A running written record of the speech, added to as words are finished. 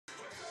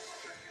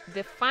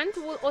The fund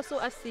will also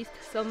assist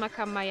Selma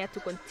Kamaya to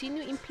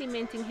continue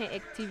implementing her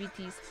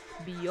activities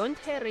beyond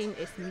her reign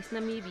as Miss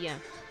Namibia.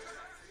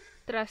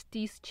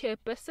 Trustees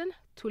Chairperson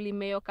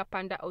Tulimeo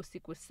Kapanda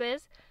Osiku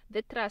says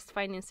the trust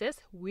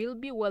finances will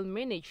be well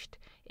managed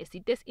as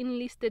it has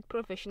enlisted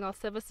professional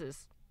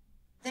services.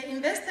 The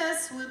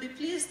investors will be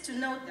pleased to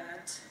know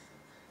that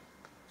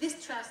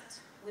this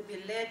trust will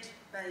be led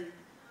by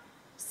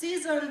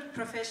seasoned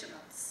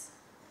professionals.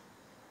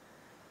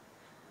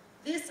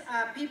 These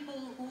are people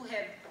who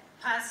have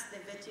passed the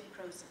vetting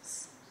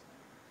process.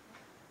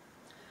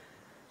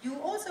 You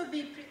will also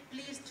be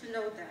pleased to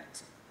know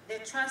that the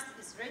trust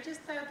is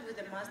registered with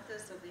the Master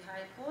of the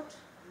High Court,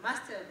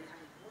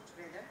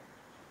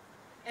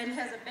 and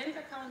has a bank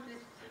account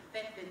with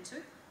Bank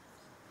Bentu,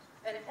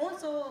 and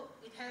also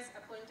it has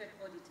appointed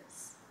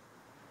auditors.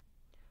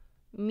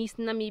 Miss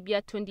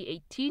Namibia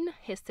 2018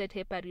 has set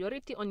her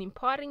priority on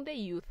empowering the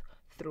youth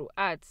through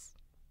arts.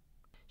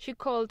 She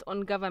called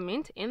on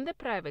government and the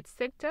private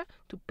sector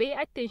to pay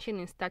attention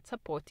and start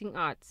supporting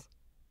arts.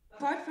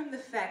 Apart from the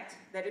fact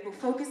that it will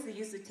focus the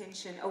youth's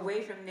attention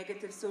away from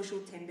negative social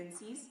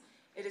tendencies,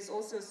 it is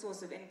also a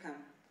source of income.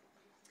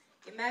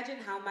 Imagine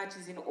how much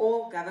is in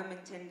all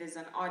government tenders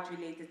on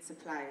art-related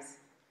supplies.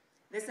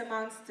 This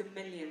amounts to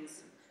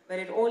millions, but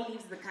it all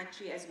leaves the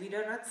country as we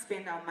do not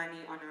spend our money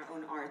on our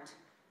own art.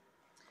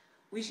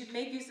 We should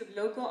make use of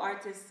local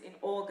artists in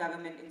all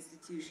government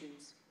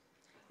institutions.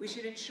 We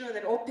should ensure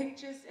that all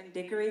pictures and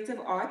decorative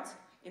art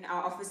in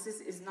our offices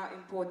is not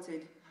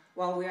imported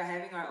while we are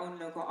having our own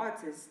local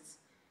artists.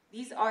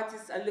 These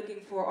artists are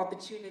looking for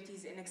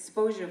opportunities and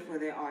exposure for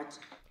their art.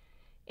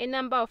 A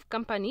number of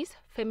companies,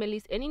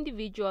 families and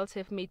individuals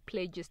have made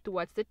pledges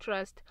towards the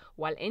trust,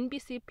 while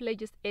NBC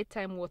pledges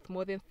airtime worth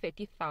more than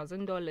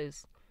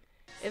 $30,000.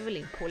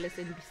 Evelyn Paulus,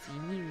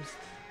 NBC News,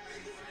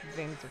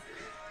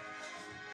 Windhoek.